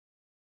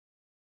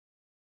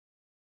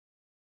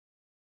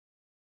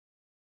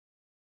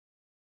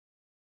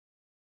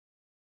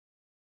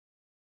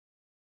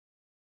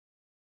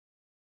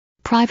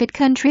private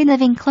country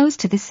living close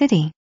to the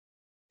city.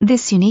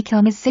 This unique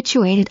home is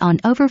situated on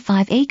over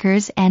 5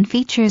 acres and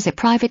features a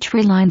private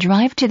tree-lined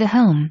drive to the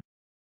home.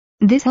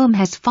 This home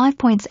has 5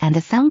 points and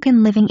the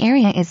sunken living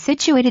area is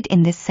situated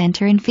in the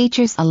center and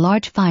features a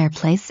large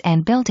fireplace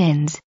and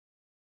built-ins.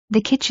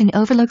 The kitchen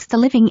overlooks the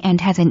living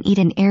and has an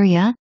eat-in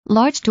area,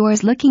 large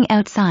doors looking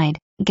outside,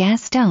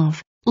 gas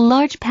stove,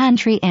 large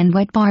pantry and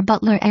wet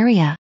bar-butler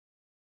area.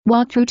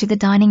 Walk through to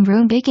the dining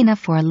room big enough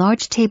for a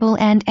large table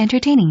and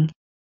entertaining.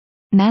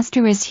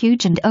 Master is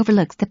huge and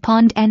overlooks the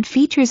pond and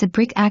features a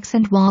brick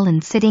accent wall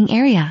and sitting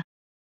area.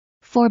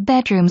 4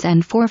 bedrooms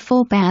and 4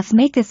 full baths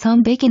make this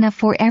home big enough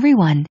for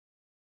everyone.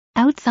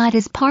 Outside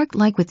is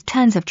park-like with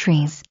tons of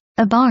trees,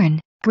 a barn,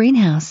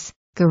 greenhouse,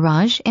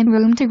 garage and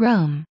room to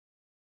roam.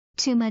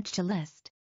 Too much to list.